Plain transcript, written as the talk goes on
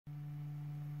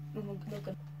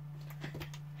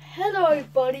Hello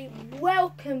everybody,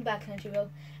 welcome back to Country Road.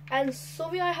 And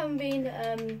sorry I haven't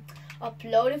been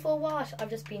uploading for a while. I've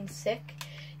just been sick,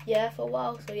 for a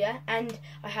while. So yeah, and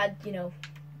I had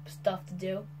stuff to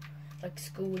do, like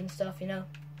school and stuff,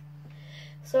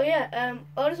 So yeah,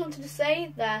 I just wanted to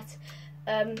say that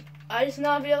I just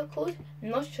know a video called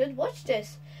Not Should Watch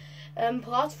This,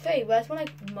 part 3. Whereas when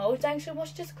like Mojang should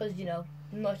watch this, because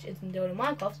Not isn't doing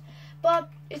Minecraft, but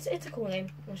it's a cool name.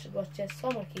 Not Should Watch This, so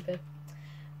I'm gonna keep it.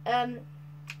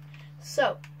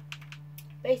 So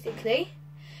basically,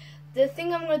 the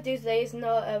thing I'm gonna do today is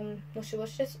not should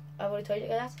watch this. I've already told you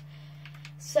that.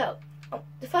 So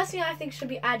the first thing I think should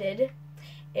be added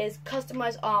is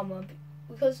customized armor,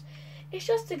 because it's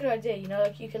just a good idea.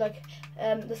 Like you could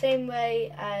the same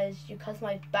way as you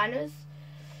customize banners.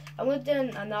 I'm gonna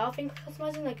do another thing for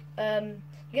customizing. You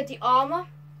get the armor,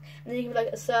 and then you can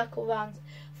a circle around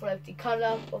for the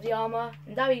color of the armor,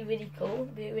 and that'd be really cool.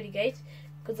 It'd be really great.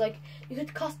 Because you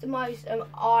could customize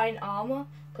iron armor,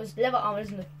 because leather armor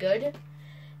doesn't look good,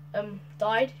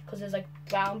 dyed, because there's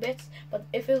brown bits. But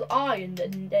if it was iron,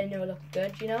 then it would look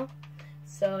good,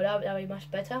 So that would be much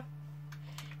better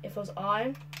if it was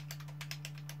iron,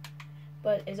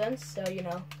 but it isn't. So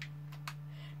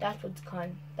that's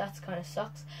kind of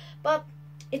sucks. But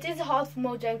it is hard for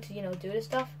Mojang to do this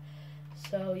stuff.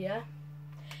 So yeah.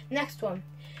 Next one,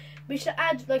 we should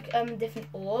add different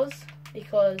ores,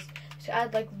 because to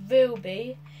add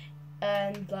ruby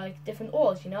and different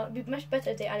ores, it'd be much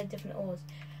better if they added different ores,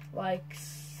 I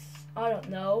don't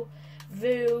know,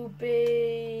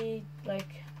 ruby,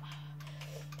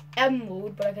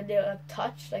 emerald, but a little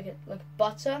touch, like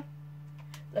butter,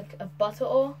 a butter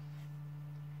ore.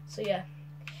 So yeah.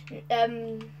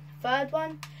 Third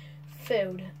one,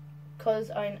 food,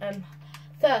 because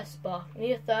thirst bar. You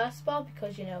need a thirst bar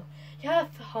because you have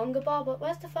a hunger bar, but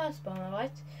where's the thirst bar,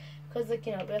 alright? Because the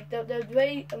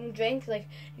way drink, you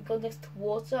go next to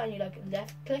water and you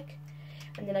left click,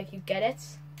 and then you get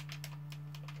it.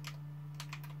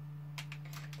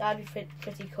 That'd be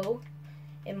pretty cool,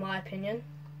 in my opinion.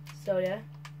 So yeah.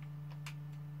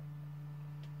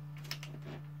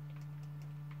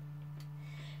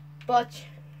 But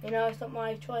it's not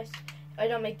my choice. I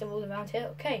don't make the rules around here.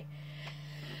 Okay.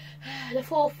 The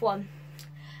fourth one,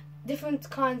 different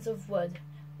kinds of wood.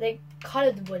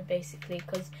 Coloured wood, basically,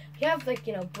 because you have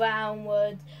brown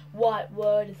wood, white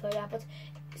wood, and stuff like that. But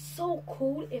it's so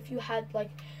cool if you had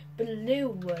blue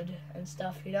wood and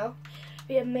stuff. It'd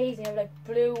be amazing. You have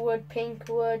blue wood, pink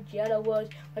wood, yellow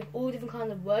wood, all different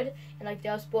kinds of wood, and they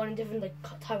are spawned in different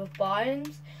type of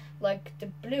biomes. The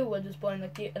blue wood was born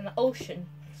in the ocean,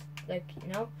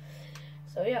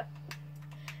 So yeah,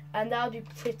 and that would be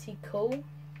pretty cool,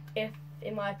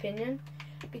 in my opinion,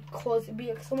 because it'd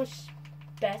be so much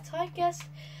better, I guess,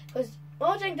 because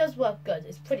Mojang does work good.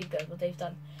 It's pretty good what they've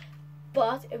done,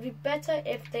 but it'd be better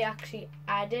if they actually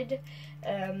added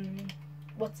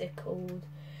what's it called,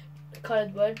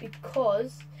 colored wood,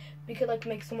 because we could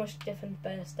make so much different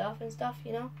better stuff,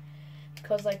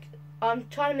 because I'm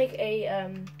trying to make a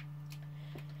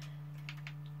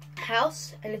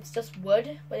house and it's just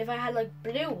wood, but if I had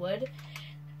blue wood,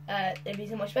 it'd be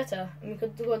so much better. And we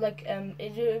could do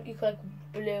you could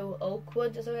blue oak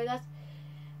wood or something like that,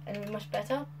 and it'd be much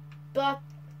better. But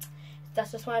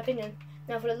that's just my opinion.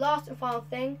 Now for the last and final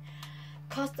thing,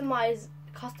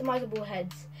 customizable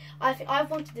heads. I've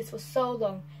wanted this for so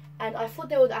long, and I thought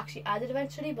they would actually add it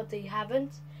eventually, but they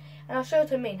haven't. And I'll show you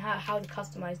what I mean, how to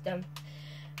customize them.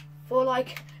 For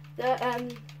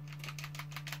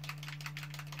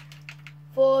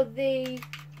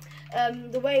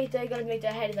the way they're gonna make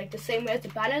their head is the same way as the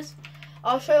banners.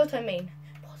 I'll show you what I mean.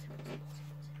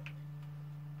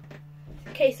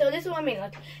 Okay, so this is what I mean.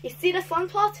 You see the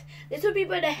front part? This would be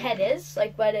where the head is,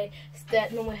 where the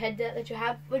normal head that you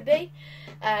have would be.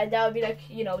 And that would be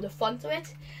the front of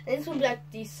it. And this would be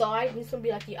the side. And this would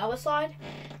be the other side,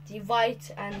 the right,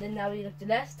 and then that would be the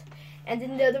left. And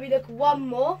then there would be one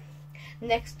more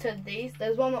next to these.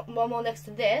 There's one more next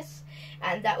to this,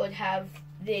 and that would have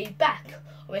the back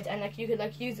of it. And you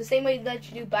could use the same way that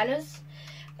you do banners.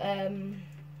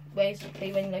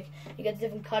 Basically when you get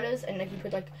different colors, and you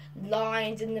put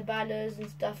lines in the banners and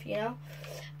stuff,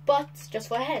 but just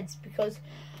for heads, because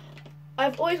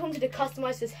I've always wanted to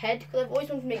customize this head, because I've always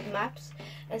wanted to make maps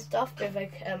and stuff with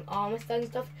armor styles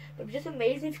and stuff. But it'd be just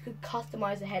amazing if you could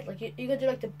customize the head. You could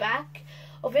do the back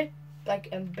of it black,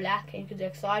 and you could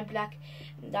do side black,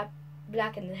 and that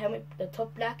black, and the helmet, the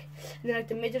top black, and then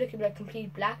the middle it could be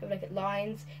complete black with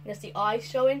lines, and there's the eyes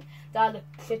showing. That'd look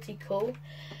pretty cool,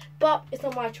 but it's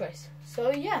not my choice.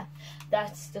 So yeah,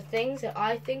 that's the things that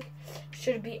I think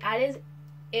should be added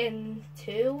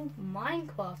into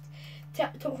Minecraft.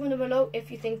 Talk from them below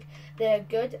if you think they're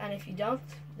good, and if you don't,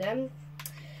 then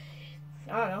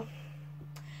I don't know.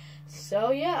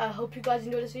 So yeah, I hope you guys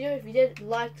enjoyed this video. If you did,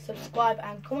 like, subscribe,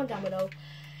 and comment down below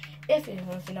if you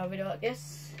want to see another video like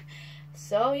this.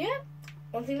 So yeah,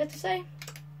 one thing left to say.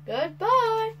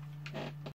 Goodbye.